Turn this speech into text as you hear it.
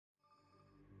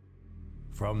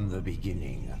From the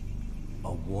beginning,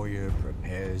 a warrior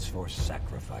prepares for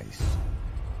sacrifice.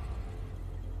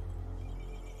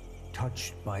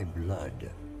 Touched by blood,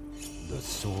 the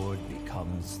sword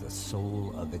becomes the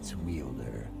soul of its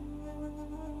wielder.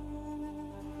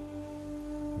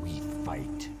 We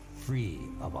fight free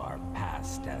of our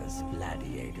past as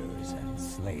gladiators and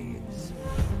slaves,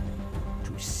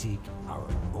 to seek our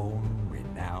own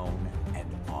renown and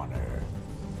honor,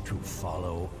 to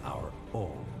follow our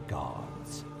own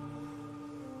gods.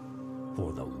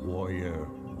 For the warrior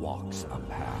walks a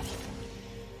path,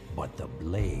 but the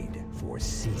blade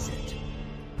foresees it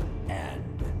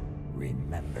and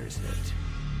remembers it.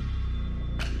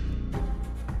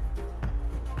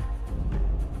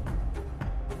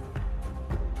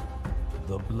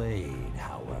 The blade,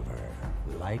 however,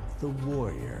 like the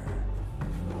warrior,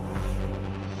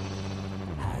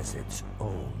 has its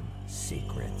own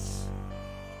secrets.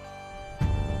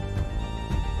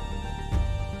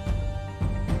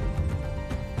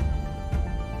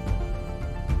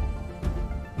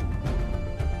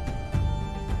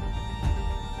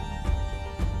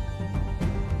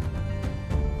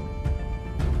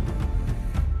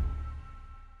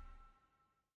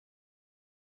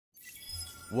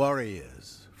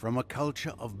 Warriors from a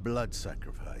culture of blood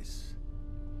sacrifice,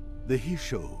 the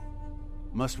Hissho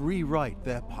must rewrite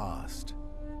their past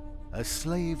as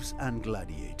slaves and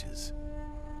gladiators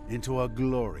into a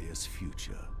glorious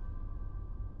future.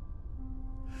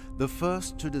 The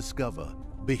first to discover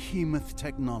Behemoth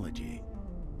technology,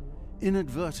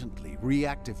 inadvertently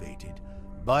reactivated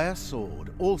by a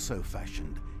sword also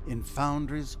fashioned in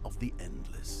foundries of the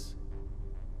Endless.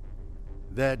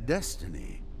 Their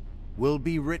destiny will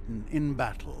be written in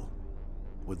battle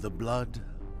with the blood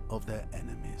of their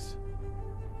enemies.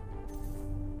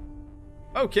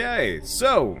 Okay,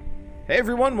 so, hey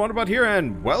everyone, Wanderbot here,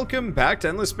 and welcome back to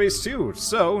Endless Space 2.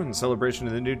 So, in celebration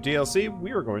of the new DLC,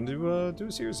 we are going to do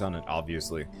a series on it,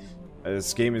 obviously.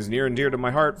 This game is near and dear to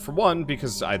my heart, for one,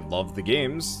 because I love the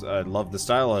games, I love the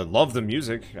style, I love the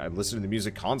music. I listen to the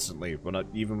music constantly,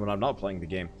 even when I'm not playing the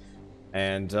game.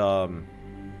 And,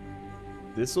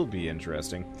 this will be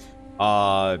interesting.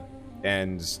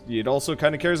 And it also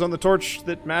kind of carries on the torch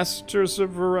that Master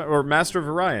of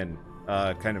Orion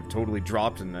kind of totally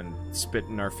dropped and then spit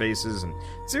in our faces. And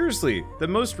seriously, the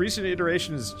most recent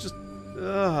iteration is just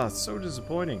so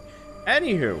disappointing.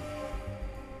 Anywho,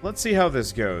 let's see how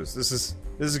this goes. This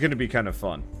is going to be kind of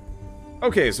fun.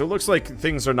 Okay, so it looks like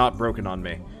things are not broken on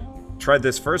me. Tried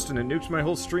this first and it nuked my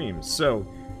whole stream. So,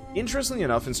 interestingly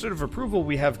enough, instead of approval,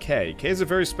 we have Keii. Keii is a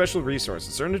very special resource.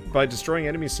 It's earned by destroying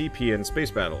enemy CP in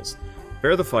space battles.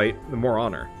 Fair the fight, the more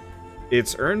honor.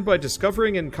 It's earned by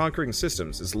discovering and conquering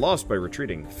systems. Is lost by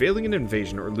retreating, failing an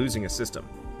invasion, or losing a system.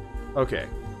 Okay,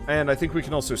 and I think we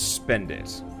can also spend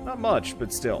it. Not much,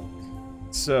 but still.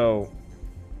 So,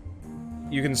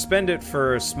 you can spend it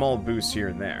for small boosts here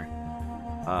and there.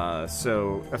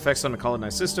 So, effects on a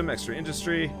colonized system, extra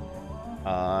industry,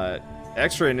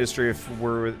 extra industry if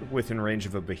we're within range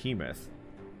of a behemoth.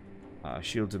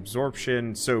 Shield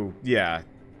absorption. So, yeah,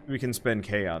 we can spend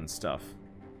K on stuff.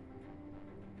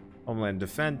 Homeland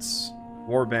defense.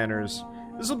 War banners.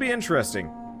 This will be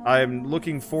interesting. I'm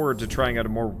looking forward to trying out a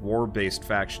more war-based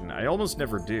faction. I almost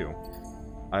never do.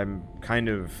 I'm kind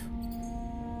of...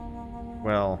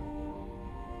 well...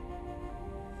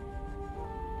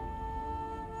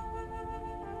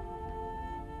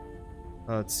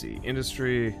 let's see.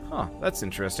 Industry. Huh, that's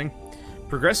interesting.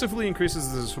 Progressively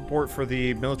increases the support for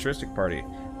the militaristic party.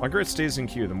 Longer it stays in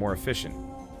queue, the more efficient.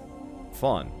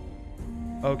 Fun.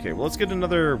 Okay, well, let's get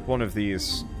another one of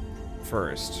these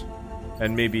first.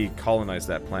 And maybe colonize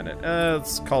that planet.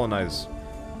 Let's colonize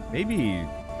maybe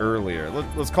earlier.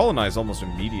 Let's colonize almost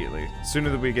immediately. The sooner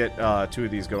that we get 2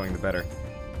 of these going, the better.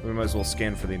 We might as well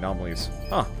scan for the anomalies.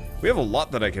 Huh, we have a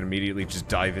lot that I can immediately just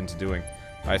dive into doing.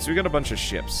 Alright, so we got a bunch of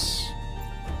ships.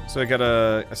 So I got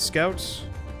a scout.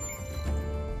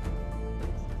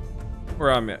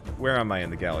 Where am I in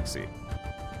the galaxy?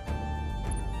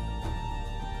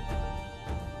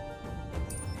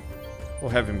 We'll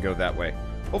have him go that way.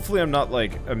 Hopefully I'm not,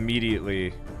 like,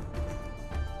 immediately...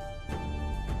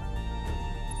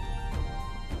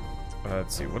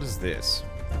 let's see, what is this?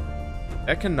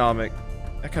 Economic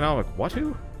what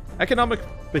who? Economic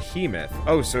behemoth.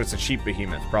 Oh, so it's a cheap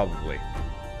behemoth, probably.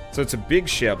 So it's a big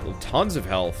ship with tons of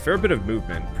health, fair bit of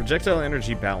movement, projectile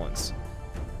energy balance.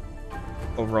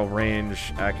 Overall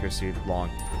range, accuracy, long.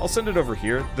 I'll send it over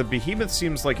here. The behemoth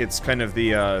seems like it's kind of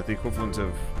the equivalent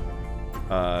of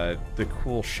the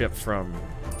cool ship from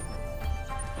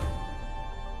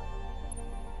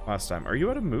last time. Are you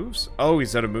out of moves? Oh,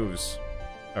 he's out of moves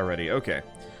already. Okay.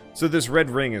 So this red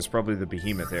ring is probably the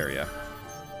Behemoth area.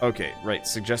 Okay, right.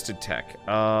 Suggested tech.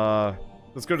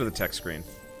 Let's go to the tech screen.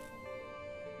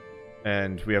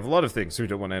 And we have a lot of things, so we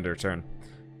don't want to end our turn.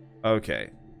 Okay.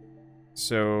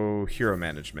 So, hero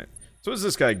management. So what is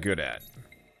this guy good at?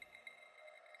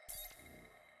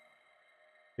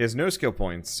 He has no skill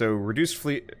points, so reduced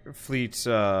fleet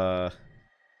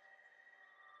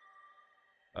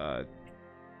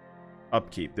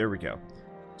upkeep. There we go.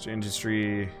 So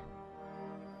industry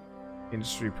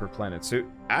per planet. So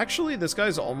actually this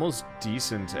guy's almost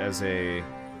decent as an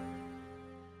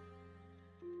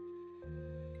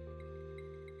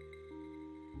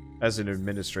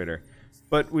administrator,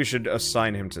 but we should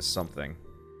assign him to something.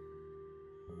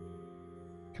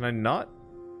 Can I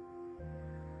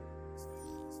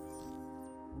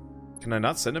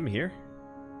not send him here?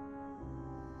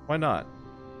 Why not?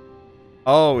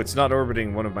 Oh, it's not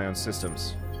orbiting one of my own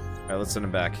systems. Alright, let's send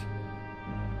him back.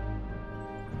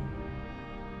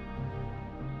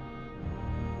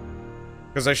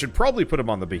 Because I should probably put him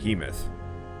on the Behemoth.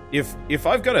 If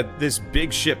I've got this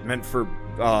big ship meant for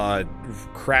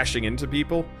crashing into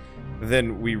people,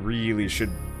 then we really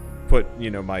should put, you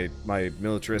know, my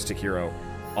militaristic hero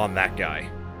on that guy.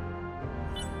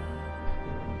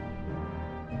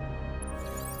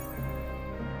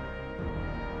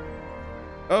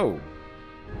 Oh.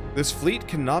 This fleet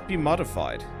cannot be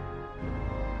modified.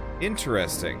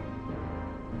 Interesting.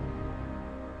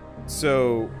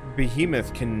 So,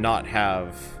 Behemoth cannot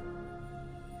have...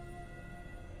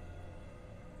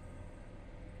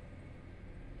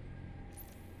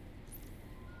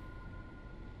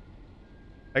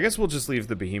 I guess we'll just leave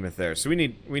the Behemoth there. So we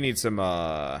need some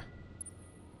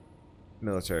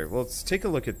military. Well, let's take a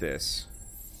look at this.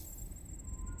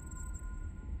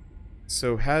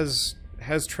 So has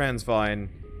Transvine,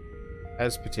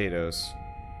 has potatoes.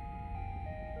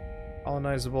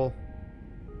 Colonizable.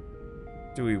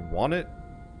 Do we want it?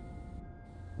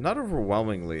 Not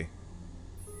overwhelmingly.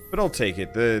 But I'll take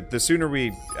it. The sooner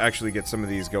we actually get some of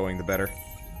these going, the better.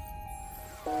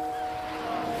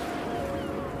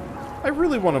 I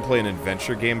really want to play an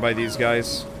adventure game by these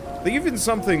guys. Like, even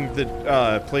something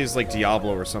that plays like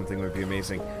Diablo or something would be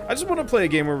amazing. I just want to play a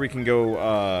game where we can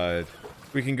go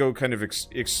kind of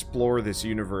explore this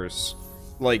universe,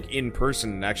 like, in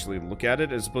person and actually look at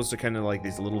it, as opposed to kind of like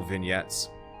these little vignettes.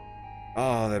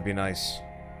 Oh, that'd be nice.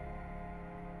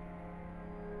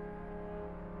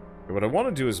 What I want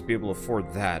to do is be able to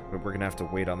afford that, but we're gonna have to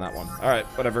wait on that one. Alright,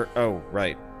 whatever. Oh,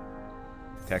 right.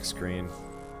 Text screen.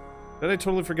 Did I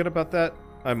totally forget about that?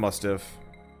 I must have.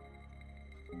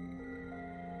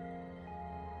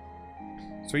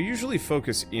 So I usually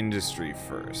focus industry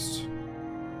first.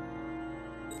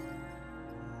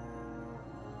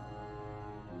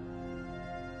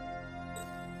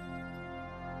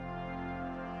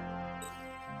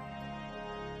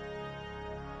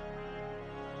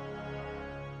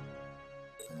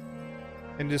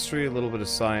 Industry, a little bit of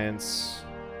science.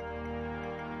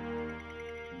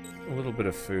 A little bit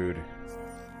of food.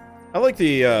 I like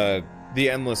the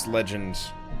Endless Legend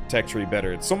tech tree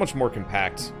better. It's so much more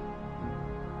compact.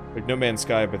 Like No Man's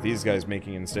Sky, but these guys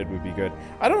making instead would be good.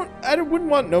 I wouldn't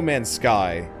want No Man's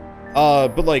Sky.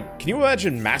 But like, can you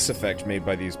imagine Mass Effect made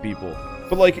by these people?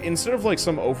 But like, instead of like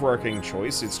some overarching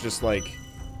choice, it's just like,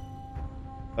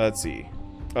 let's see.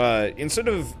 Instead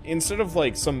of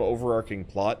like some overarching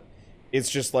plot, it's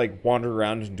just like wander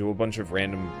around and do a bunch of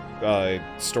random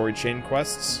story chain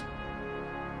quests.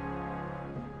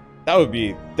 That would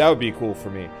be cool for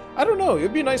me. I don't know,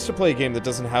 it'd be nice to play a game that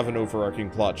doesn't have an overarching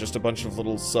plot, just a bunch of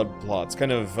little subplots,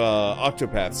 kind of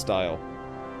Octopath style.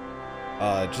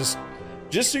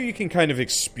 Just so you can kind of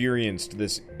experience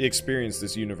this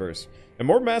universe. And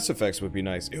more Mass Effects would be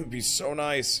nice. It would be so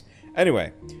nice.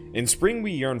 Anyway, in spring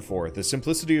we yearn for the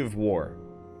simplicity of war.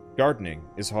 Gardening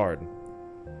is hard.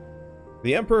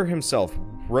 The Emperor himself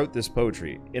wrote this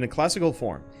poetry in a classical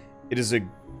form. It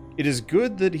is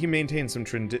good that he maintains some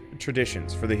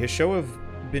traditions, for the Hissho have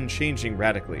been changing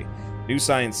radically. New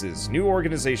sciences, new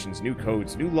organizations, new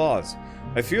codes, new laws.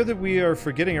 I fear that we are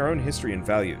forgetting our own history and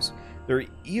values. There are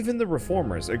even the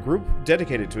Reformers, a group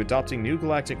dedicated to adopting new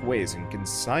galactic ways and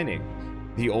consigning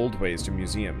the old ways to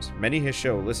museums. Many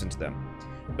Hissho listen to them.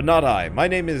 But not I. My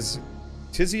name is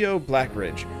Tizio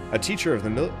Blackridge, a teacher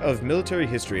of military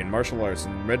history and martial arts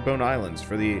in Redbone Islands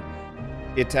for the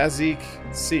Itazik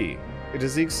Sea.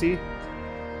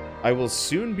 I will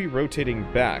soon be rotating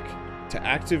back to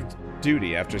active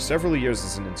duty after several years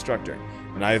as an instructor,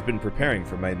 and I have been preparing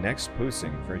for my next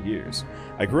posting for years.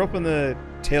 I grew up on the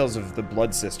tales of the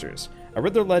Blood Sisters. I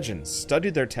read their legends,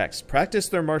 studied their texts,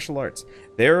 practiced their martial arts.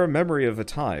 They are a memory of a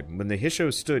time when the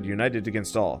Hissho stood united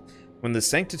against all. when the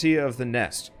sanctity of the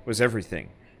nest was everything,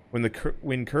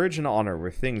 when courage and honor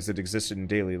were things that existed in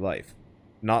daily life,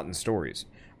 not in stories.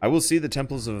 I will see the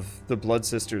temples of the Blood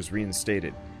Sisters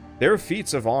reinstated, their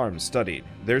feats of arms studied,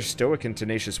 their stoic and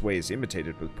tenacious ways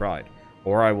imitated with pride,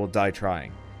 or I will die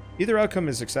trying. Either outcome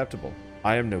is acceptable.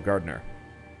 I am no gardener.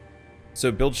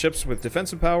 So build ships with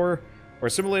defensive power, or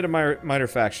assimilate a minor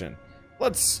faction.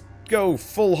 Let's go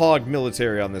full hog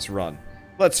military on this run.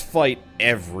 Let's fight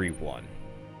everyone.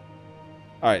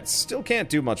 Alright, still can't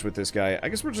do much with this guy. I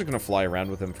guess we're just going to fly around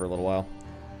with him for a little while.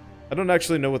 I don't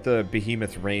actually know what the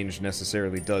Behemoth range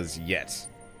necessarily does yet.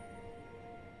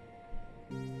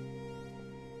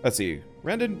 Let's see.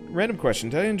 Random question.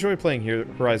 Did I enjoy playing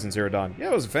Horizon Zero Dawn? Yeah,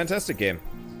 it was a fantastic game.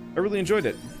 I really enjoyed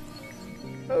it.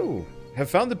 Oh, have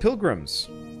found the Pilgrims.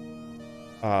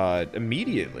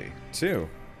 Immediately, too.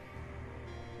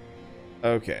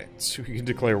 Okay, so we can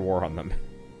declare war on them.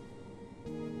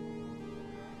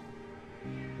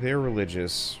 They're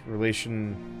religious.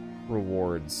 Relation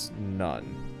rewards,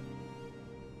 none.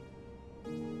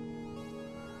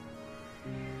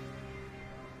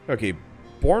 Okay,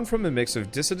 born from a mix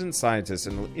of dissident scientists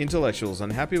and intellectuals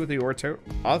unhappy with the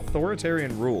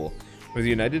authoritarian rule of the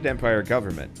United Empire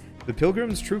government, the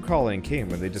Pilgrims' true calling came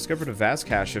when they discovered a vast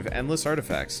cache of endless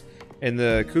artifacts in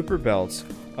the Kuiper belt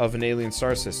of an alien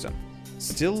star system.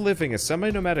 Still living a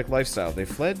semi-nomadic lifestyle, they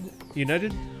fled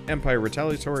United Empire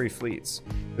retaliatory fleets.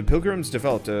 The Pilgrims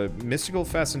developed a mystical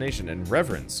fascination and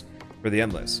reverence for the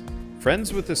endless.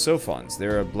 Friends with the Sophons,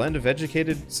 they're a blend of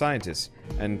educated scientists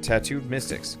and tattooed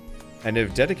mystics, and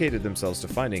have dedicated themselves to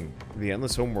finding the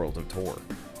endless homeworld of Tor.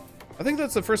 I think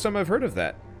that's the first time I've heard of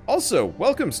that. Also,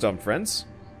 welcome, Stump Friends.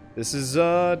 This is,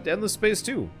 Endless Space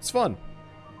 2. It's fun.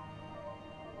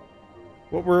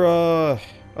 What were,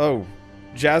 oh,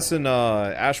 Jazz and,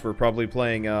 Ash were probably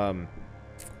playing,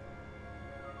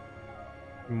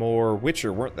 more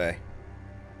Witcher, weren't they?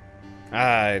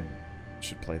 I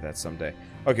should play that someday.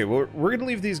 Okay, well, we're gonna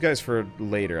leave these guys for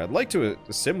later. I'd like to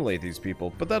assimilate these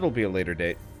people, but that'll be a later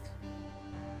date.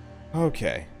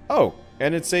 Okay. Oh,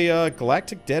 and it's a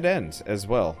galactic dead end as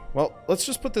well. Well, let's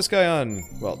just put this guy on...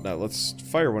 Well, no, let's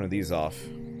fire one of these off.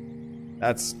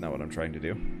 That's not what I'm trying to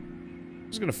do. I'm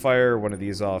just gonna fire one of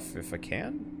these off if I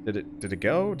can. Did it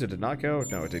go? Did it not go?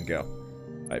 No, it didn't go.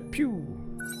 Alright, pew!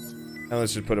 Now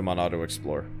let's just put him on auto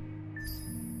explore.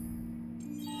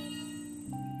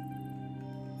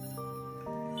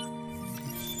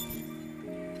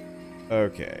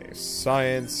 Okay,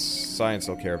 science. Science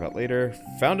I'll care about later.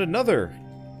 Found another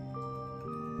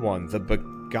one, the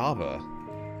Bagaba.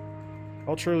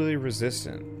 Culturally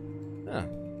resistant. Huh.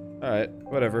 Alright,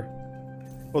 whatever.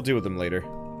 We'll deal with them later.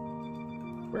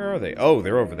 Where are they? Oh,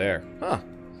 they're over there. Huh.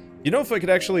 You know, if I could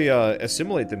actually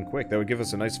assimilate them quick, that would give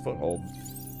us a nice foothold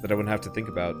that I wouldn't have to think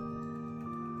about.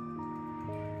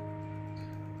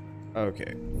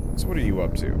 Okay, so what are you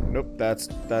up to? Nope, that's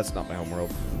not my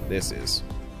homeworld. This is.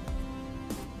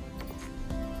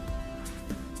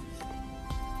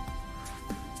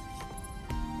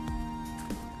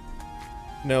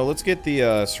 No, let's get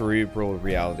the cerebral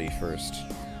reality first.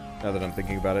 Now that I'm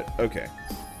thinking about it. Okay.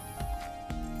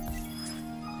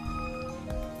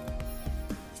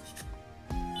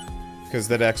 Because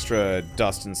that extra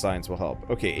dust and science will help.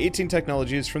 Okay, 18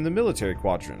 technologies from the military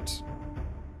quadrant.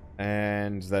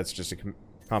 And that's just a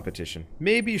competition.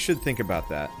 Maybe you should think about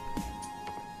that.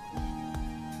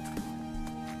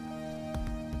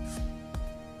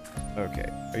 Okay,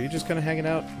 are you just kind of hanging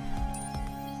out?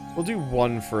 We'll do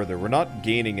one further. We're not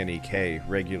gaining any K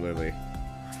regularly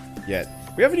yet.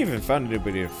 We haven't even found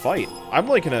anybody to fight. I'm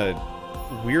like in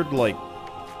a weird, like,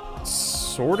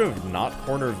 sort of not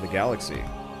corner of the galaxy.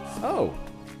 Oh.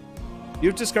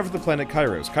 You've discovered the planet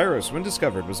Kairos. Kairos, when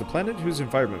discovered, was a planet whose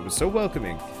environment was so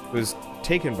welcoming it was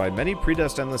taken by many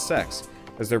predestined sects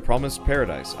as their promised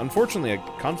paradise. Unfortunately, a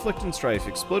conflict and strife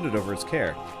exploded over its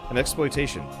care and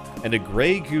exploitation, and a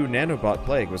grey goo nanobot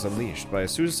plague was unleashed by a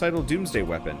suicidal doomsday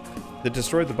weapon that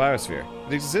destroyed the biosphere.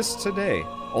 It exists today,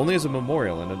 only as a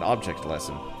memorial and an object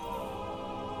lesson.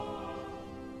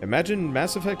 Imagine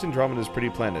Mass Effect Andromeda's pretty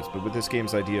planets, but with this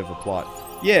game's idea of a plot.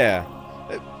 Yeah.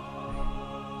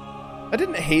 I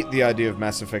didn't hate the idea of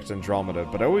Mass Effect Andromeda,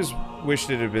 but I always wished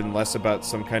it had been less about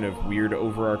some kind of weird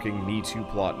overarching Me Too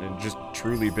plot and just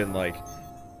truly been like,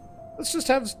 let's just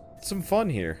have some fun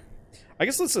here. I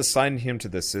guess let's assign him to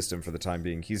this system for the time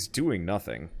being. He's doing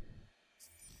nothing.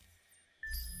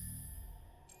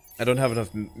 I don't have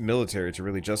enough military to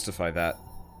really justify that.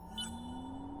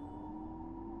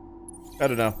 I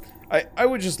don't know. I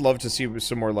would just love to see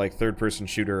some more like third-person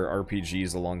shooter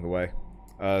RPGs along the way.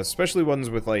 Especially ones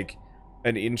with like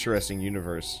an interesting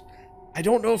universe. I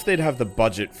don't know if they'd have the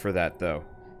budget for that, though.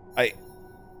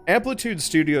 Amplitude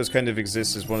Studios kind of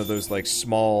exists as one of those, like,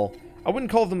 small... I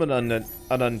wouldn't call them an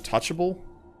untouchable.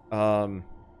 No.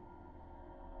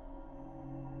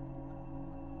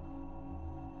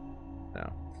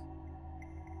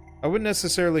 I wouldn't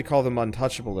necessarily call them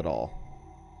untouchable at all.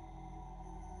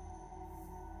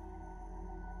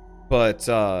 But,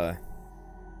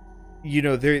 you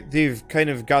know, they've kind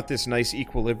of got this nice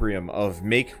equilibrium of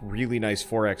make really nice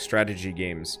 4X strategy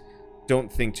games.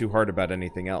 Don't think too hard about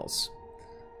anything else.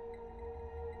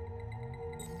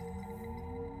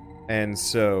 And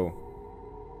so,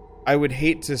 I would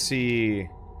hate to see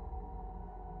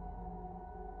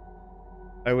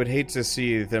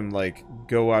them, like,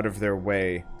 go out of their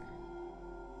way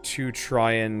to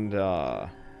try and, go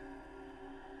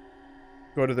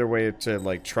to their way to,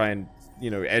 like, try and,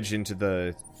 you know, edge into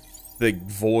the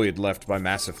void left by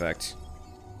Mass Effect.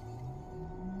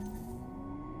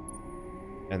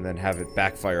 And then have it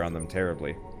backfire on them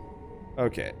terribly.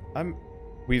 Okay,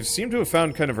 we've seemed to have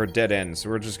found kind of our dead end, so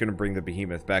we're just gonna bring the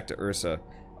Behemoth back to Ursa.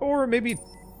 Or maybe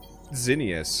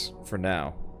Zinnius, for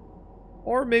now.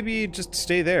 Or maybe just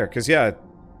stay there, because, yeah,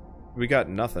 we got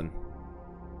nothing.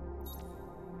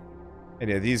 And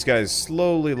yeah, these guys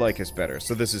slowly like us better,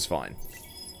 so this is fine.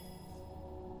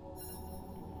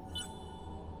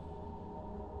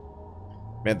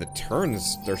 Man, the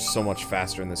turns are so much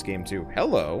faster in this game, too.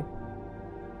 Hello!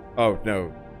 Oh,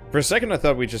 no. For a second, I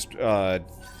thought we just,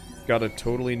 got a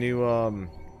totally new,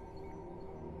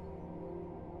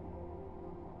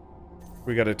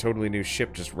 we got a totally new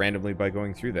ship just randomly by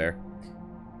going through there.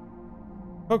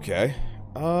 Okay.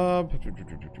 Yeah,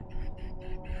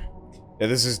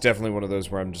 this is definitely one of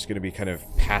those where I'm just gonna be kind of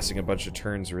passing a bunch of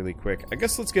turns really quick. I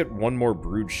guess let's get one more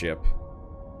brood ship.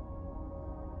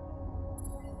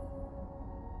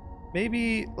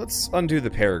 Maybe let's undo the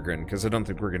Peregrine, because I don't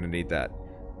think we're gonna need that.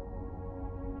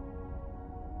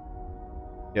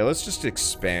 Yeah, let's just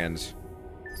expand.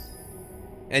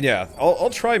 And yeah, I'll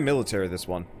try military this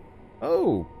one.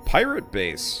 Oh, pirate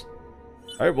base.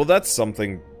 Alright, well that's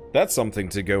something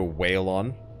to go whale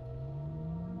on.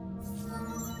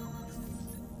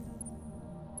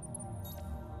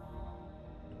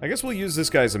 I guess we'll use this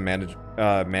guy as a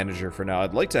manager for now.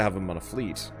 I'd like to have him on a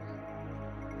fleet.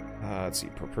 Let's see,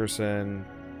 per person,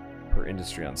 per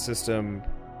industry on system,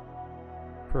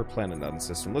 per planet on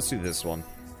system. Let's do this one.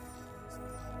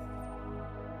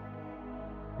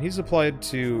 He's applied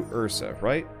to Ursa,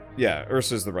 right? Yeah,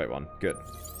 Ursa's the right one. Good.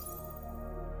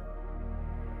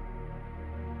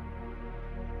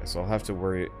 So I'll have to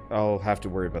worry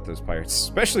about those pirates,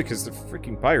 especially because they're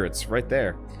freaking pirates right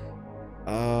there.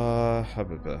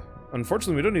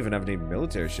 Unfortunately, we don't even have any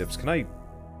military ships. Can I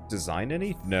design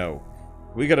any? No.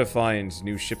 We gotta find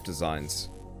new ship designs.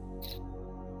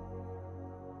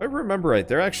 If I remember right,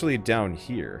 they're actually down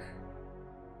here.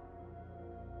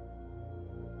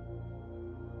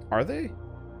 Are they?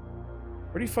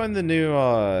 Where do you find the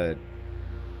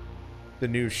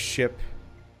new ship?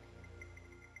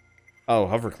 Oh,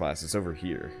 hoverclass. It's over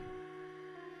here.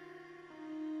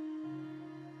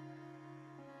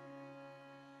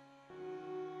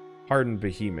 Hardened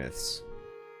behemoths.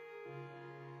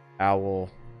 Owl.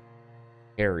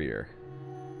 Harrier.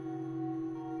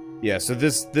 Yeah, so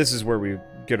this is where we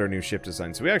get our new ship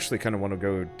design. So we actually kind of want to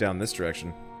go down this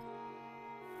direction.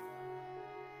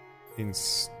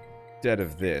 Instead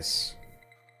of this.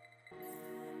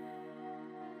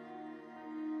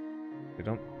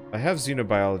 I have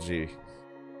xenobiology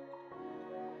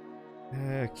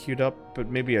queued up, but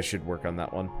maybe I should work on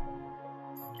that one.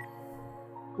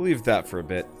 Leave that for a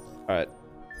bit. Alright.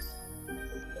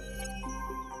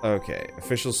 Okay,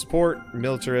 official support,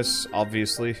 militarists,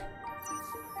 obviously.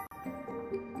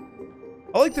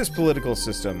 I like this political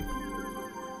system.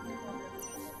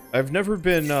 I've never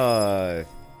been,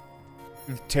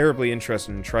 terribly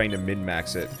interested in trying to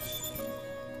min-max it.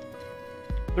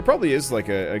 There probably is, like,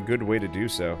 a good way to do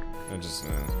so.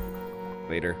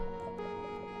 Later.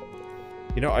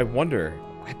 You know, I wonder...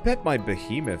 I bet my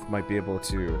Behemoth might be able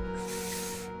to...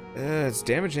 its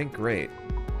damage ain't great.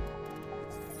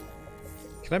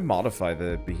 Can I modify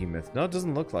the Behemoth? No, it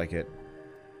doesn't look like it.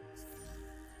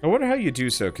 I wonder how you do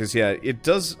so, because, yeah, it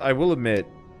does... I will admit,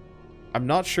 I'm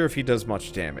not sure if he does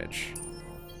much damage.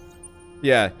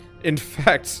 Yeah, in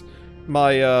fact,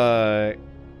 my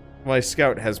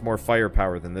scout has more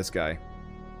firepower than this guy.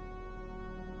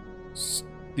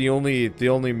 The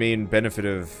only main benefit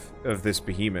of this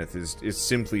Behemoth is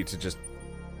simply to just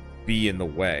be in the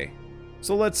way.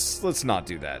 So let's not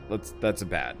do that. That's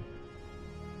bad.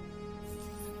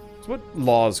 So what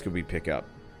laws could we pick up?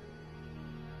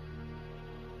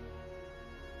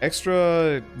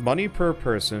 Extra money per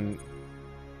person.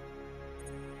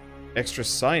 Extra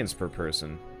science per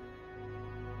person.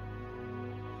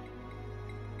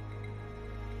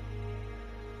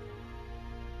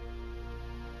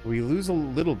 We lose a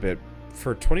little bit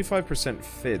for 25%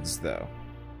 FIDS, though.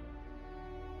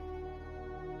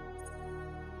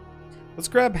 Let's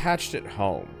grab Hatched at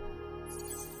Home.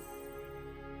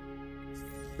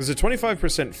 Because a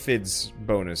 25% FIDS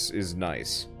bonus is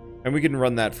nice. And we can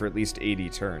run that for at least 80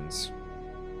 turns.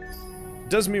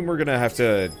 Does mean we're going to have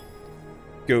to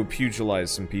go pugilize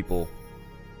some people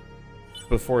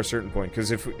before a certain point.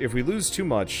 Because if we lose too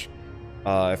much,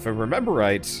 if I remember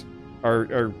right,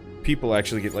 our people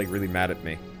actually get, like, really mad at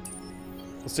me.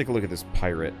 Let's take a look at this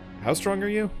pirate. How strong are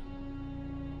you?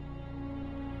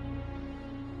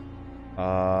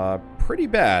 Pretty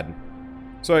bad.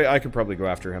 So I could probably go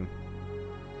after him.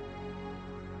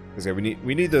 Because yeah,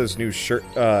 we need those new ship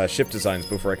designs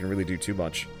before I can really do too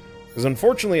much. Because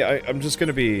unfortunately, I'm just going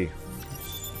to be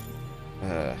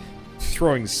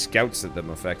throwing scouts at them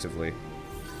effectively.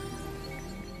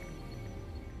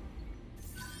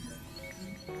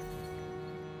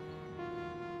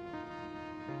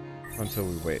 Until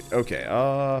we wait. Okay,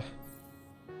 so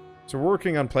we're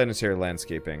working on planetary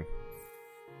landscaping.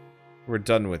 We're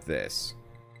done with this.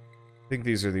 I think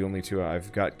these are the only two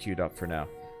I've got queued up for now.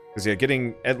 Because, yeah,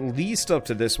 getting at least up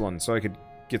to this one so I could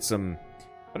get some...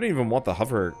 I don't even want the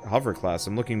hover class.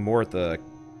 I'm looking more at the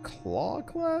claw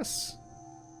class?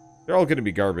 They're all going to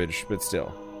be garbage, but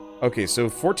still. Okay, so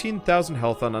 14,000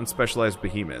 health on unspecialized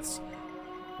behemoths.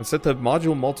 And set the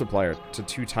module multiplier to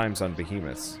 2 times on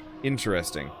behemoths.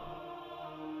 Interesting.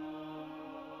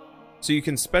 So you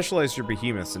can specialize your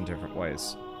behemoths in different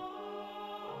ways.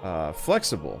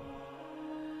 Flexible.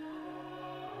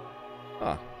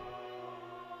 Huh.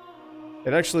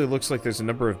 It actually looks like there's a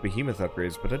number of behemoth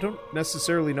upgrades, but I don't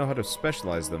necessarily know how to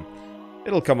specialize them.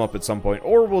 It'll come up at some point,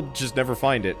 or we'll just never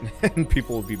find it, and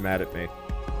people will be mad at me.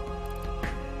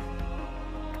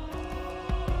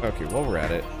 Okay, while we're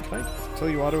at it, can I tell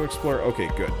you auto-explore?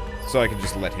 Okay, good. So I can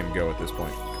just let him go at this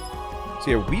point. So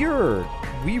yeah,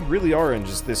 we really are in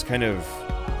just this kind of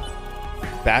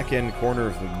back-end corner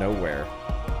of the nowhere.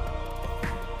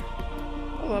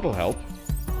 Well, that'll help.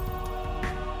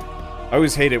 I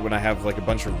always hate it when I have, like, a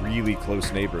bunch of really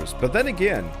close neighbors. But then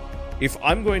again, if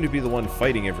I'm going to be the one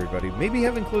fighting everybody, maybe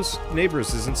having close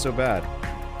neighbors isn't so bad.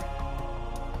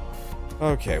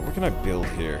 Okay, what can I build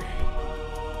here?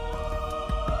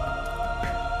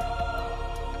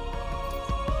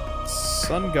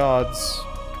 Sun gods.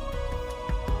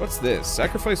 What's this?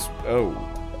 Sacrifice... Oh.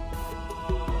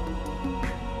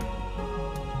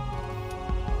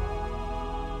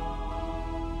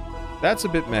 That's a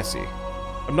bit messy.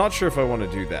 I'm not sure if I want to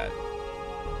do that.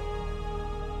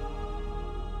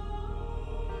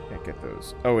 Can't get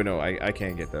those. Oh, no, I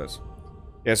can't get those.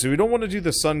 Yeah, so we don't want to do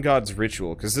the Sun God's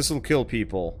Ritual, because this will kill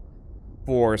people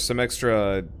for some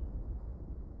extra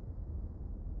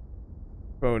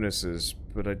bonuses,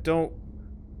 but I don't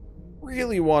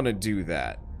really want to do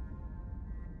that.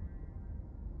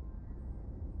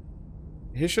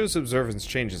 Hissho's observance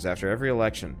changes after every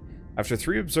election. After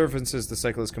 3 observances, the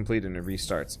cycle is complete and it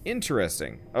restarts.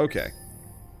 Interesting. Okay.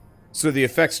 So the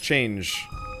effects change,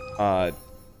 not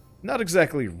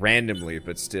exactly randomly,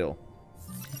 but still.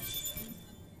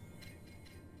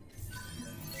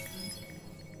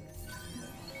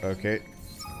 Okay.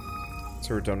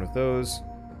 So we're done with those.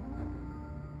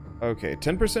 Okay,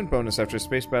 10% bonus after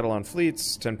space battle on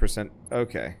fleets, 10%...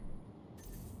 Okay.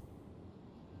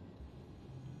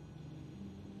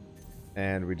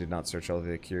 And we did not search all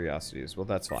the curiosities. Well,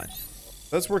 that's fine.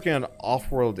 Let's work on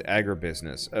off-world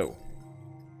agribusiness. Oh.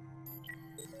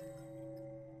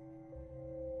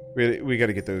 We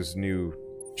gotta get those new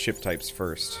ship types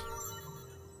first.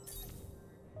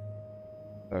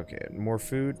 Okay, more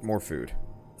food, more food.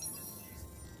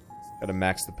 Gotta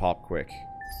max the pop quick.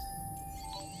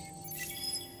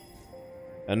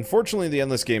 Unfortunately, the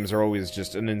endless games are always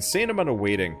just an insane amount of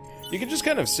waiting. You can just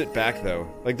kind of sit back, though.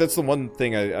 Like, that's the one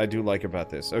thing I do like about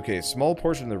this. Okay, small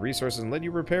portion of the resources and let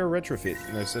you repair or retrofit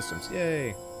in their systems.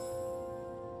 Yay!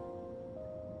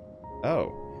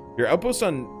 Oh. Your outpost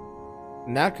on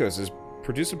Nakos is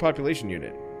produce a population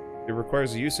unit. It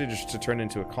requires a usage to turn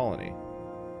into a colony.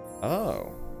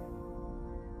 Oh.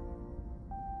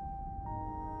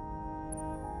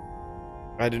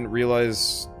 I didn't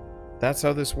realize that's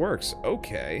how this works.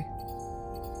 Okay.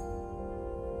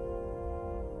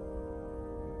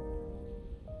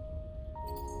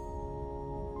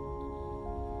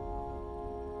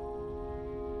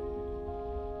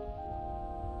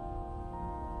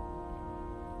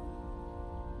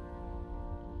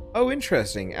 Oh,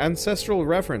 interesting. Ancestral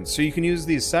reference. So you can use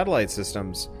these satellite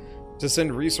systems to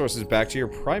send resources back to your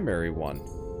primary one.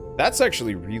 That's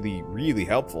actually really, really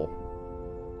helpful.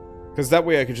 Because that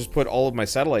way I could just put all of my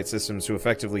satellite systems to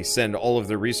effectively send all of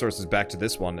their resources back to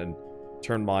this one and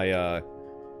turn my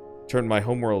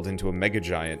homeworld into a mega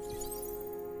giant.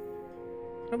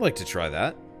 I'd like to try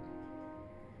that.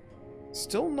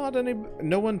 Still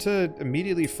no one to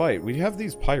immediately fight. We have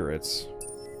these pirates.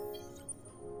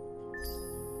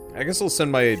 I guess I'll send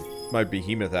my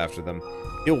Behemoth after them.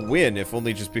 He'll win, if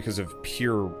only just because of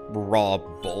pure raw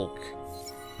bulk.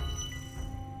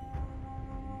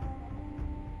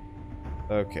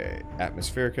 Okay,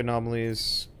 atmospheric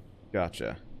anomalies.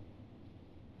 Gotcha.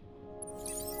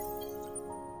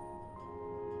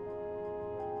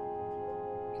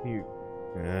 Can you...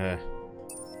 I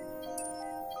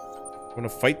want to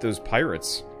fight those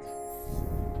pirates.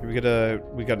 We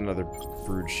got another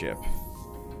brood ship.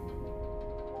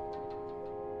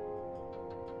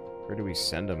 Where do we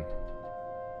send them?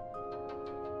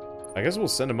 I guess we'll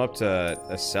send them up to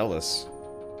Acellus.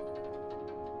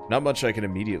 Not much I can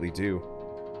immediately do.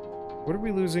 What are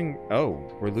we losing? Oh,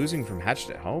 we're losing from Hatched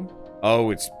at Home?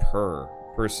 Oh, it's per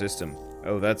system.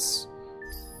 Oh, that's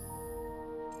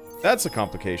a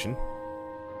complication.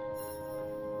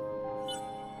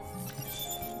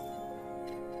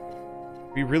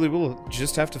 We really will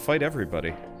just have to fight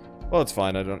everybody. Well, it's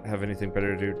fine. I don't have anything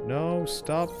better to do. No,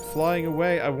 stop flying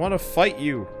away. I want to fight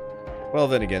you. Well,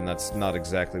 then again, that's not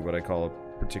exactly what I call a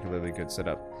particularly good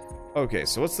setup. Okay,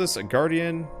 so what's this? A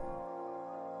Guardian?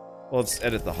 Well, let's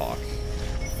edit the Hawk.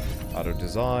 Auto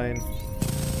design.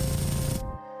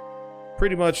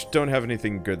 Pretty much don't have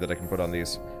anything good that I can put on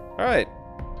these. Alright.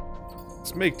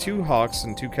 Let's make 2 Hawks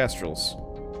and 2 Kestrels.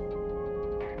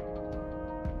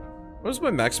 What is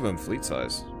my maximum fleet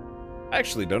size? I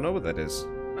actually don't know what that is.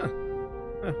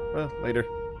 Huh. Well, later.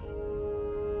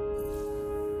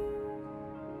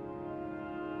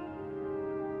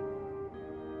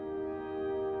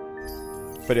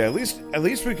 But yeah, at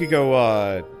least we could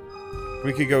go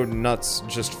nuts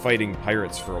just fighting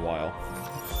pirates for a while.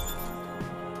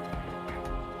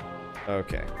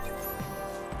 Okay.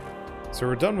 So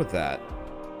we're done with that.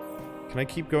 Can I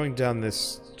keep going down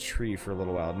this tree for a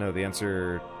little while? No, the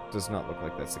answer does not look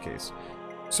like that's the case.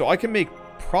 So I can make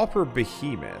proper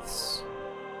behemoths.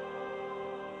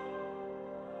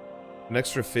 An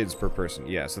extra FIDS per person.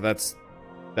 Yeah, so that's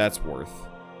worth.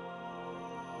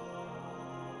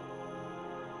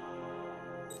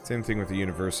 Same thing with the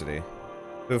university.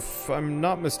 If I'm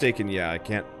not mistaken, yeah, I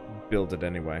can't build it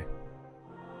anyway.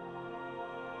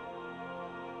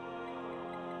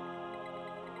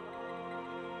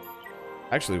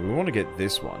 Actually, we want to get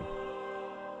this one.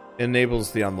 It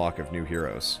enables the unlock of new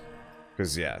heroes.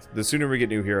 Because, yeah, the sooner we get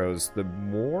new heroes, the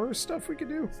more stuff we can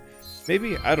do.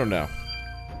 Maybe? I don't know.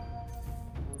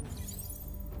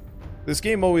 This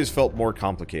game always felt more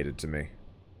complicated to me.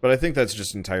 But I think that's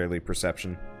just entirely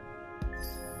perception.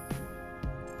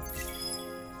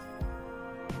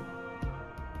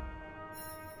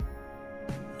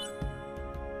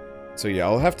 So yeah,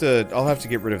 I'll have to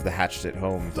get rid of the Hatched at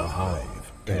Home. The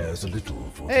hive bears a little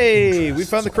for Hey, we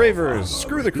found the Cravers.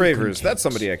 Screw the Cravers. That's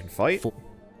somebody I can fight.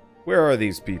 Where are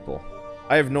these people?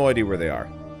 I have no idea where they are.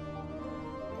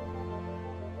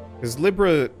 Is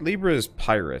Libra's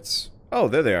pirates? Oh,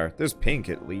 there they are. There's Pink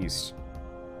at least.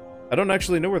 I don't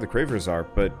actually know where the Cravers are,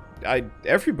 but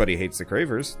everybody hates the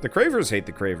Cravers. The Cravers hate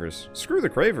the Cravers. Screw the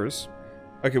Cravers.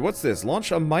 Okay, what's this?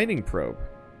 Launch a mining probe.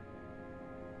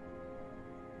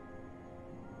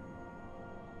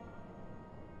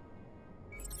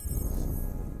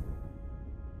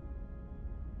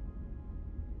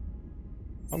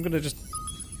 I'm gonna just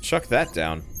chuck that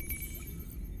down.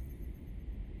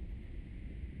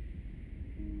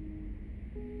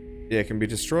 Yeah, it can be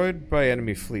destroyed by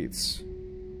enemy fleets.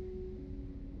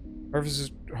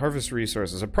 Harvest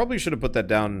resources. I probably should have put that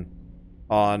down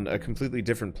on a completely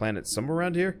different planet somewhere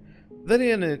around here. Then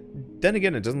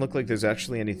again, it doesn't look like there's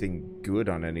actually anything good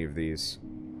on any of these.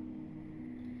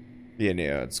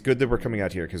 Yeah, it's good that we're coming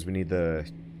out here because we need the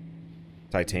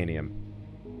titanium.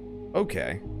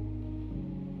 Okay.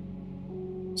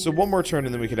 So one more turn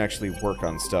and then we can actually work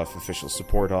on stuff. Official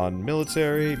support on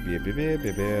military.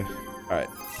 Alright.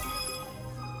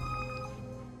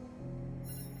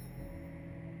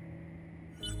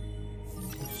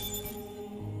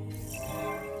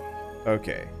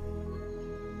 Okay.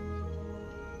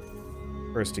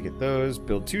 First to get those.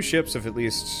 Build 2 ships of at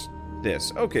least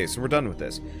this. Okay, so we're done with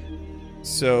this.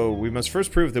 So, we must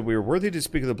first prove that we are worthy to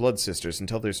speak of the Blood Sisters and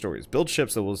tell their stories. Build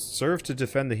ships that will serve to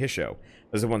defend the Hissho,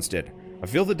 as it once did. I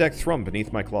feel the deck thrum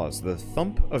beneath my claws, the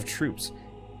thump of troops.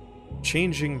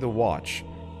 Changing the watch.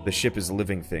 The ship is a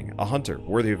living thing. A hunter,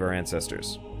 worthy of our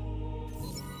ancestors.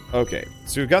 Okay,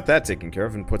 so we've got that taken care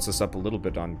of and puts us up a little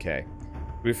bit on K.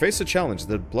 We face a challenge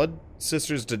the Blood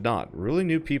Sisters did not. Ruling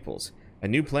new peoples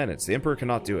and new planets. The Emperor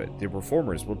cannot do it. The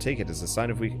Reformers will take it as a sign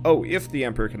of weakness. Oh, if the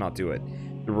Emperor cannot do it.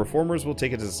 The Reformers will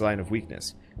take it as a sign of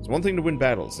weakness. It's one thing to win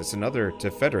battles. It's another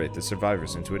to federate the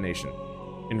survivors into a nation.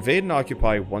 Invade and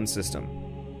occupy one system.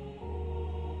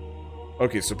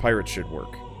 Okay, so pirates should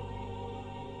work.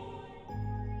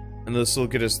 And this will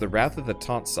get us the Wrath of the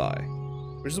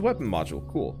Tonsai, which is a weapon module.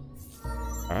 Cool.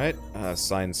 Alright,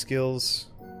 assign skills.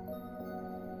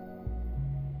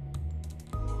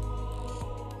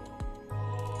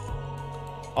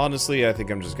 Honestly, I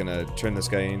think I'm just gonna turn this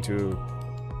guy into...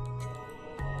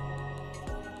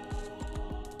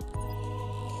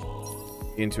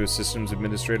 a systems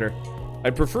administrator.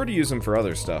 I'd prefer to use him for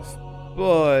other stuff.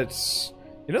 But...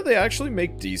 you know, they actually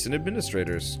make decent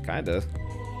administrators. Kinda.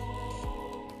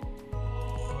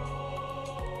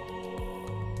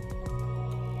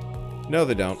 No,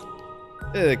 they don't.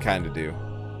 They kinda do.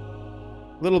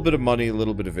 A little bit of money, a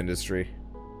little bit of industry.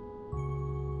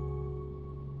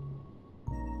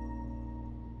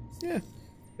 Yeah,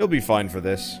 he'll be fine for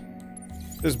this.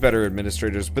 There's better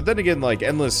administrators, but then again, like,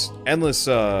 Endless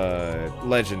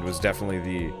Legend was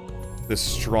definitely the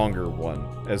stronger one,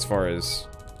 as far as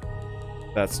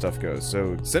that stuff goes.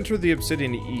 So, Center of the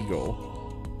Obsidian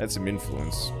Eagle. That's some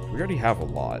influence. We already have a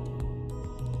lot.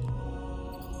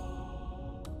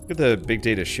 Look at the big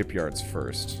data shipyards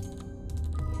first.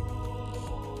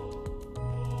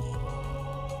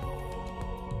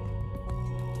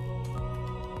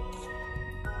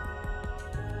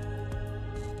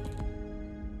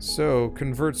 So,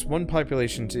 converts one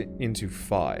population into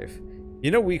 5.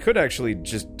 You know, we could actually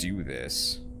just do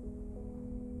this.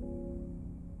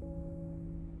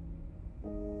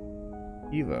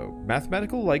 Elo.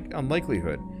 Mathematical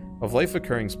unlikelihood of life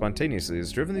occurring spontaneously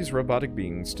has driven these robotic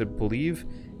beings to believe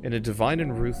in a divine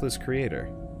and ruthless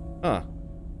creator. Huh.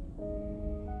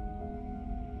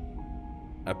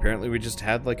 Apparently we just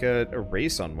had like a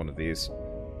race on one of these.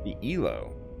 The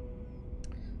Elo.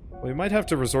 We might have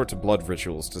to resort to blood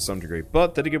rituals to some degree,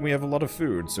 but then again we have a lot of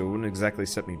food, so it wouldn't exactly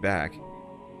set me back.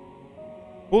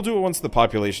 We'll do it once the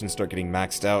populations start getting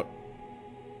maxed out.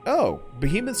 Oh,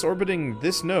 behemoths orbiting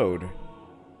this node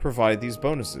provide these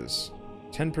bonuses.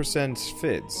 10%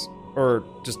 FIDs. Or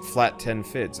just flat 10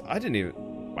 FIDs. I didn't even...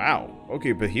 Wow.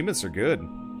 Okay, behemoths are good.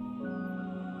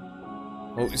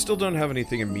 Well, we still don't have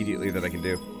anything immediately that I can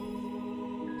do.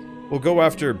 We'll go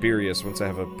after Bereus once I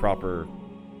have a proper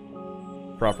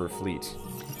fleet.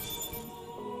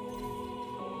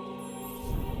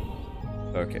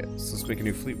 Okay, so let's make a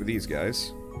new fleet with these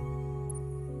guys.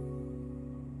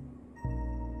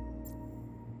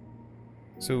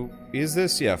 So, is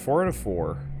this... yeah, 4 out of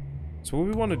 4. So what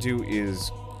we want to do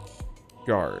is...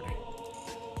 guard.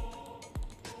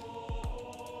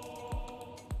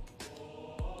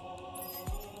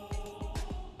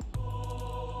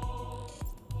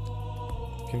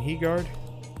 Can he guard?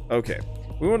 Okay.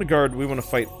 We want to guard, we want to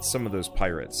fight some of those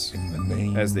pirates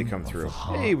as they come through.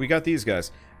 Hey, we got these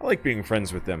guys. I like being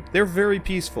friends with them. They're very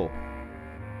peaceful.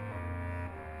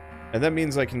 And that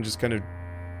means I can just kind of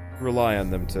rely on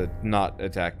them to not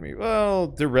attack me. Well,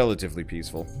 they're relatively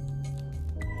peaceful.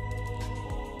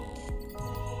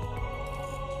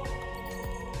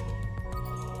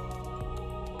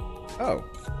 Oh.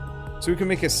 So we can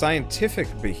make a scientific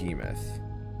behemoth.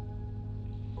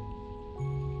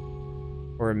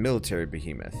 Or a military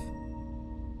behemoth.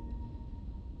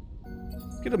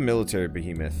 Get a military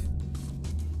behemoth.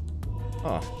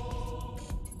 Huh.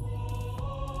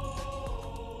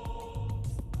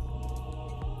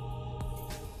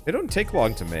 They don't take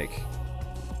long to make.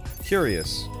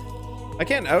 Curious. I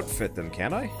can't outfit them,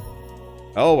 can I?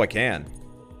 Oh, I can.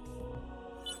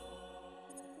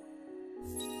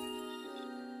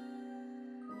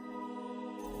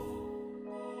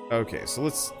 Okay, so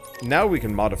let's... now we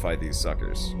can modify these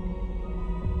suckers.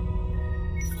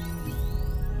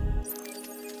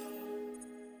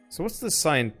 So what's the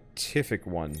scientific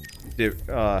one?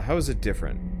 How is it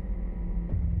different?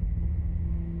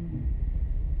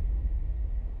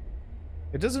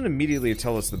 It doesn't immediately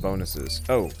tell us the bonuses.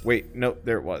 Oh, wait, no,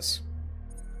 there it was.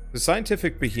 The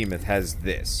scientific behemoth has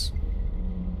this.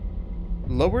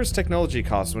 Lowers technology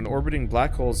costs when orbiting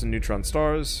black holes and neutron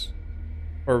stars.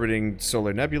 Orbiting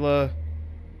solar nebula.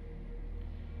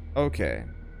 Okay.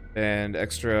 And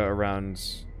extra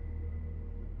around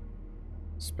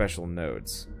special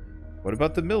nodes. What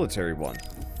about the military one?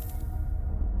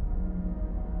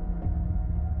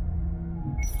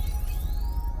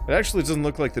 It actually doesn't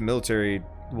look like the military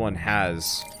one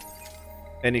has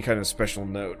any kind of special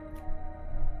note.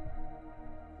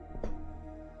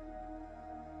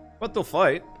 But they'll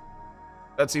fight.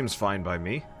 That seems fine by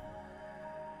me.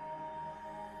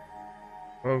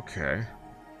 Okay.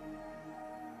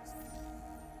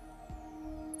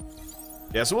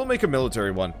 Yeah, so we'll make a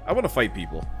military one. I want to fight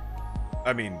people.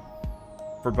 I mean,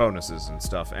 for bonuses and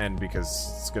stuff, and because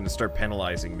it's going to start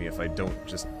penalizing me if I don't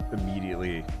just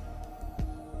immediately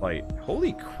fight.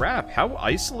 Holy crap, how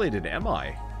isolated am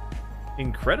I?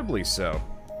 Incredibly so.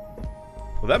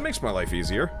 Well, that makes my life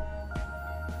easier.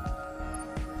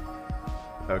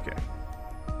 Okay.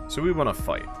 So we want to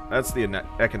fight. That's the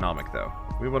economic, though.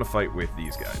 We want to fight with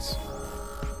these guys.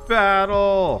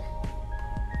 Battle!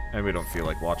 And we don't feel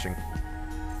like watching.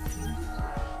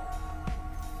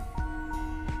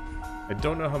 I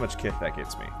don't know how much kit that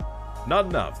gets me. Not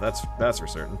enough, that's for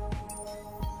certain.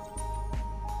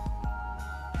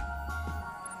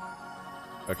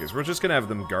 Okay, so we're just gonna have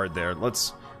them guard there.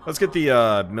 Let's get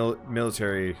the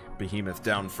military behemoth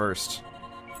down first.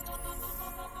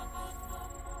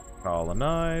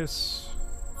 Colonize.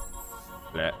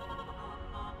 Bleh.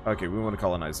 Okay, we want to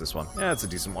colonize this one. Yeah, it's a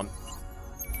decent one.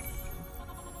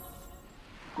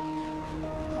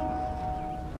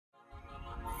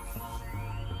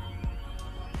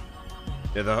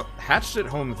 Yeah, the hatched at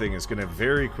home thing is going to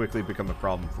very quickly become a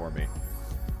problem for me.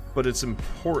 But it's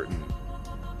important.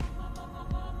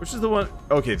 Which is the one?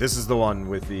 Okay, this is the one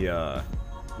with the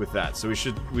with that. So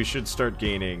we should start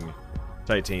gaining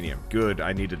titanium. Good,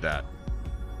 I needed that.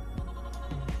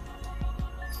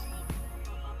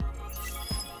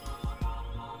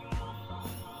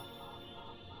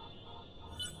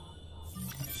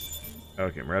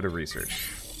 Okay, we're out of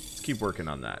research. Let's keep working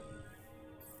on that.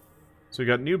 So we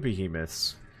got new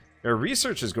behemoths. Our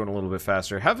research is going a little bit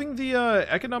faster. Having the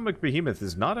economic behemoth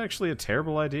is not actually a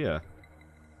terrible idea.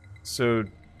 So,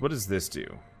 what does this do?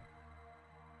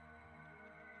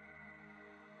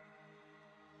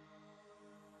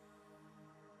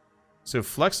 So,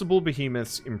 flexible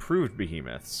behemoths, improved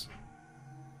behemoths.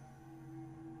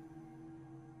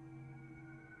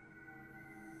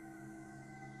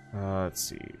 Let's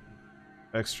see.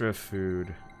 Extra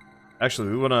food. Actually,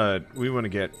 we wanna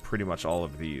get pretty much all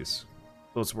of these.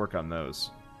 So let's work on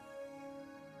those.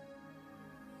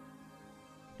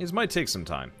 These might take some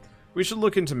time. We should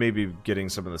look into maybe getting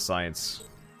some of the science.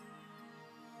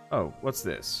 Oh, what's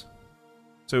this?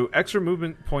 So extra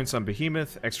movement points on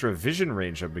Behemoth, extra vision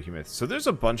range on Behemoth. So there's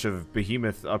a bunch of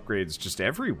Behemoth upgrades just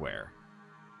everywhere.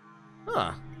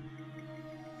 Huh.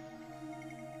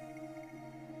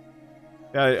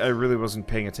 Yeah, I really wasn't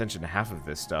paying attention to half of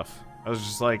this stuff. I was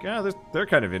just like, ah, they're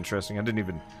kind of interesting. I didn't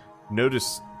even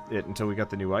notice it until we got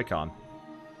the new icon.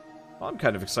 Well, I'm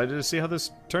kind of excited to see how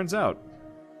this turns out.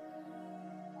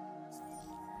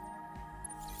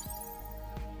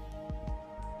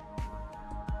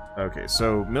 Okay,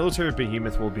 so military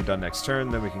behemoth will be done next turn.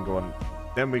 Then we can go on.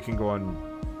 Then we can go on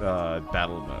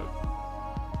battle mode.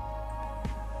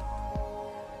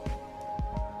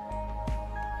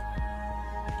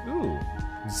 Ooh,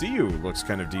 Ziyu looks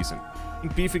kind of decent. I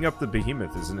think beefing up the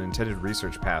behemoth is an intended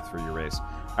research path for your race.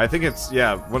 I think it's,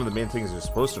 yeah, one of the main things you're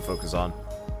supposed to focus on.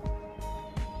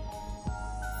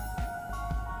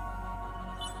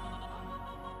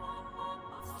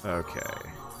 Okay,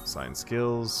 assign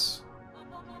skills.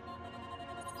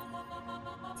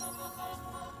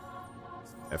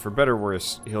 Yeah, for better or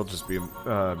worse, he'll just be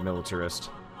a militarist.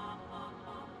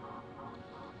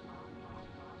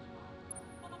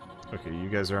 Okay, you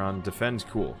guys are on defend.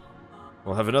 Cool.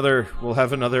 We'll have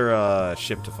another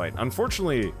ship to fight.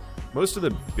 Unfortunately, most of the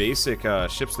basic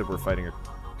ships that we're fighting are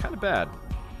kind of bad.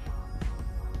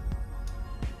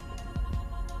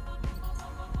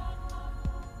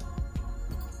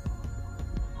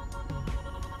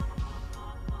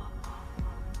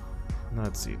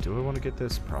 Let's see. Do I want to get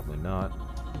this? Probably not.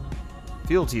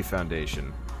 Fealty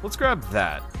Foundation. Let's grab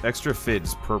that. Extra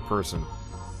FIDs per person.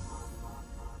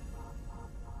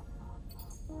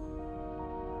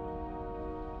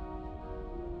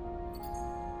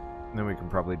 And then we can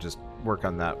probably just work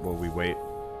on that while we wait.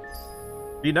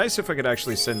 Be nice if I could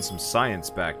actually send some science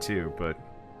back too, but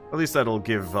at least that'll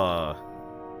give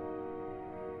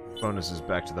bonuses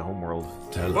back to the homeworld.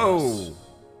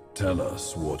 Tell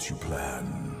us what you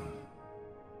plan.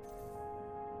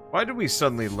 Why did we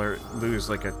suddenly lose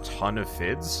like a ton of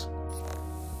FIDs?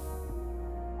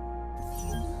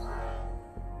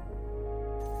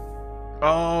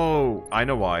 Oh, I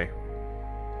know why.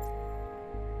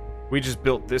 We just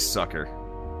built this sucker.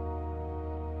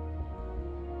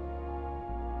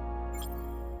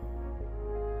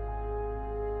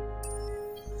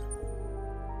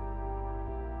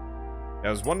 I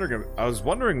was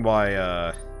wondering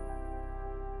why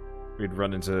we'd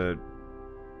run into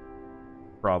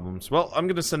problems. Well, I'm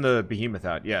gonna send a Behemoth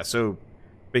out. Yeah, so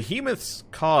Behemoths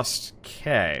cost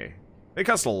K. They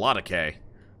cost a lot of K.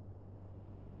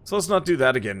 So let's not do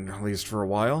that again, at least for a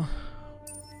while.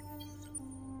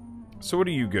 So what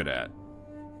are you good at?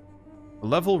 A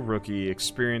level rookie,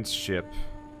 experienced ship.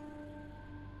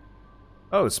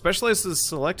 Oh, specializes the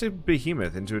selected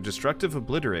behemoth into a destructive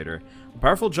obliterator, a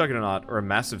powerful juggernaut, or a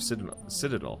massive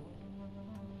citadel.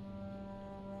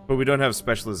 But we don't have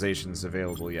specializations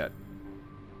available yet.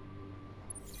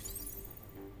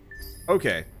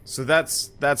 Okay, so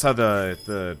that's how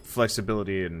the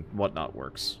flexibility and whatnot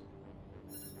works.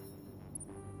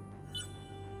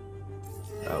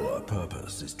 Our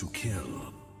purpose is to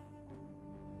kill.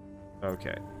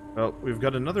 Okay. Well, we've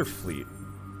got another fleet.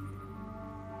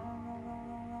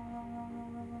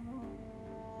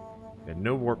 And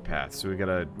no warp path, so we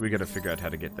gotta figure out how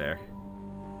to get there.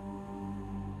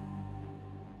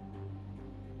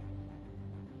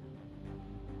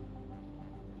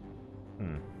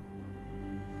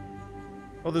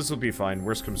 Well, this will be fine.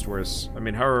 Worst comes to worst. I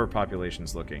mean, how are our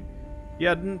populations looking?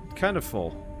 Yeah, kind of full.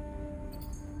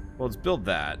 Well, let's build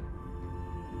that.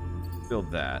 Build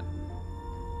that.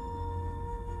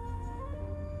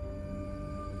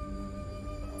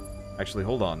 Actually,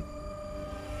 hold on.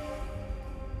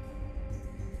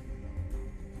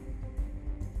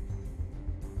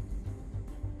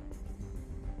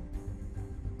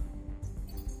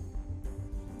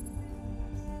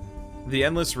 The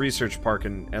Endless Research Park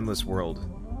and Endless World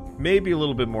may be a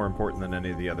little bit more important than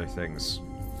any of the other things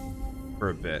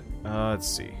for a bit. Let's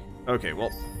see. Okay, well,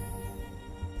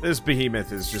 this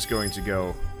behemoth is just going to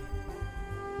go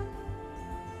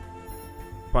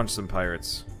punch some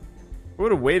pirates. I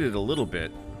would have waited a little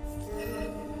bit.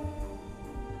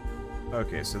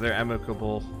 Okay, so they're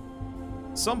amicable.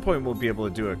 At some point we'll be able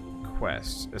to do a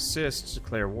quest. Assist,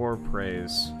 declare war,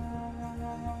 praise.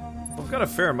 We've got a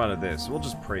fair amount of this. We'll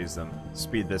just praise them.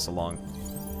 Speed this along.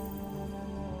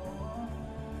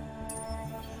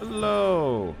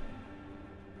 Hello!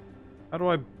 How do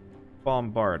I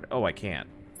bombard? Oh, I can't.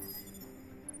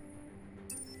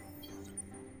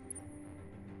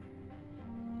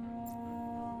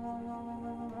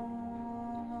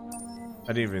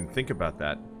 I didn't even think about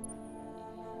that.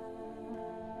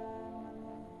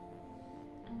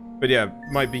 But yeah,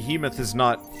 my behemoth is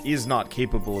not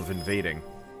capable of invading.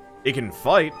 It can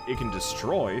fight, it can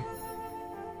destroy.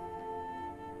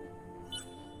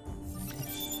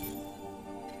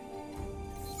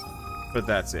 But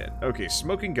that's it. Okay,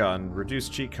 smoking gun, reduce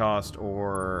cheat cost,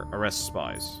 or arrest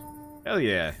spies. Hell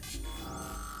yeah.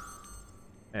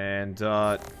 And,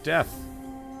 death.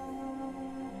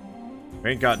 I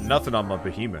ain't got nothing on my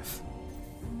behemoth.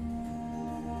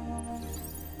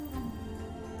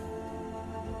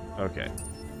 Okay.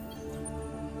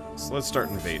 So let's start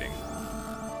invading.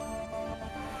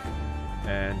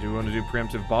 And do we want to do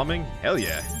preemptive bombing? Hell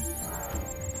yeah.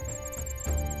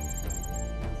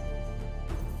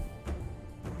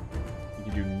 You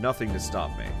can do nothing to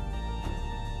stop me.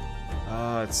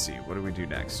 Let's see. What do we do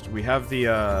next? We have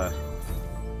the,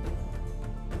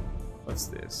 what's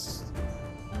this?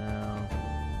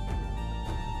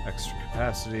 Extra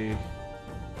capacity.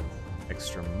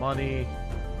 Extra money.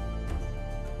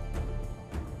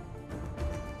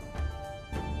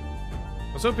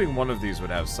 I was hoping one of these would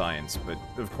have science, but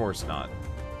of course not.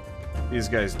 These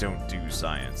guys don't do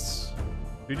science.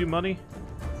 Do we do money?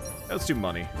 Let's do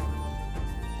money.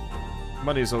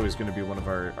 Money is always going to be one of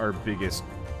our biggest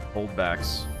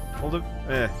holdbacks.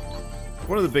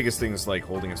 One of the biggest things, like,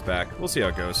 holding us back. We'll see how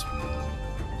it goes.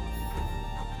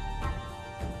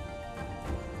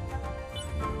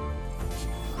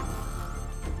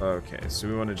 Okay, so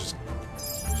we want to just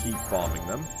keep bombing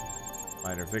them.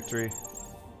 Minor victory.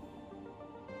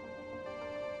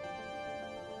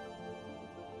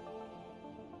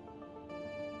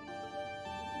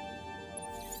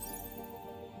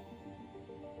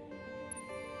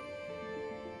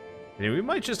 And we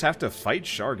might just have to fight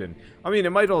Shargan. I mean,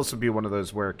 it might also be one of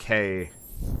those where K,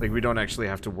 like, we don't actually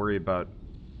have to worry about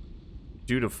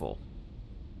dutiful.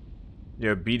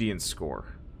 Yeah, obedience score.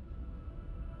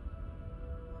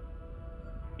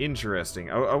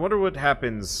 Interesting. I wonder what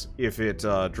happens if it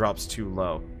drops too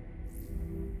low.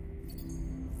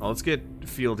 Well, let's get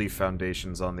fieldy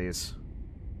foundations on these.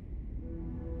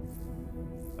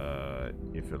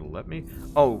 If it'll let me.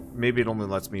 Oh, maybe it only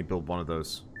lets me build one of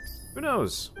those. Who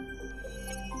knows?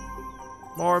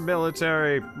 More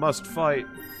military. Must fight.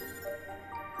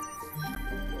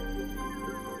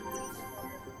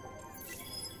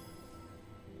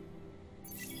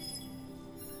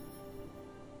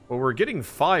 Well, we're getting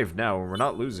 5 now, and we're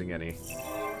not losing any.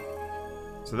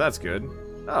 So that's good.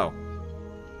 Oh.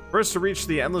 First to reach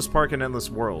the Endless Park and Endless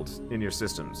World in your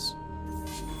systems.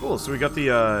 Cool, so we got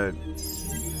the,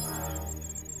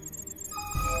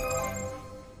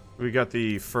 we got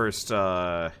the first,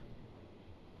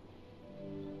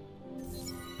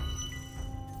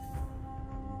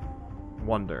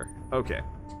 Wonder. Okay.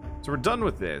 So we're done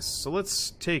with this. So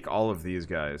let's take all of these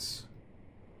guys.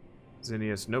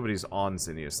 Zinnius. Nobody's on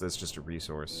Zinnius. That's just a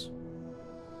resource.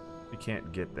 We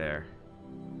can't get there.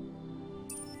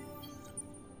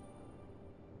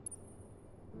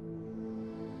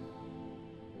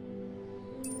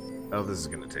 Oh, this is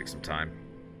going to take some time.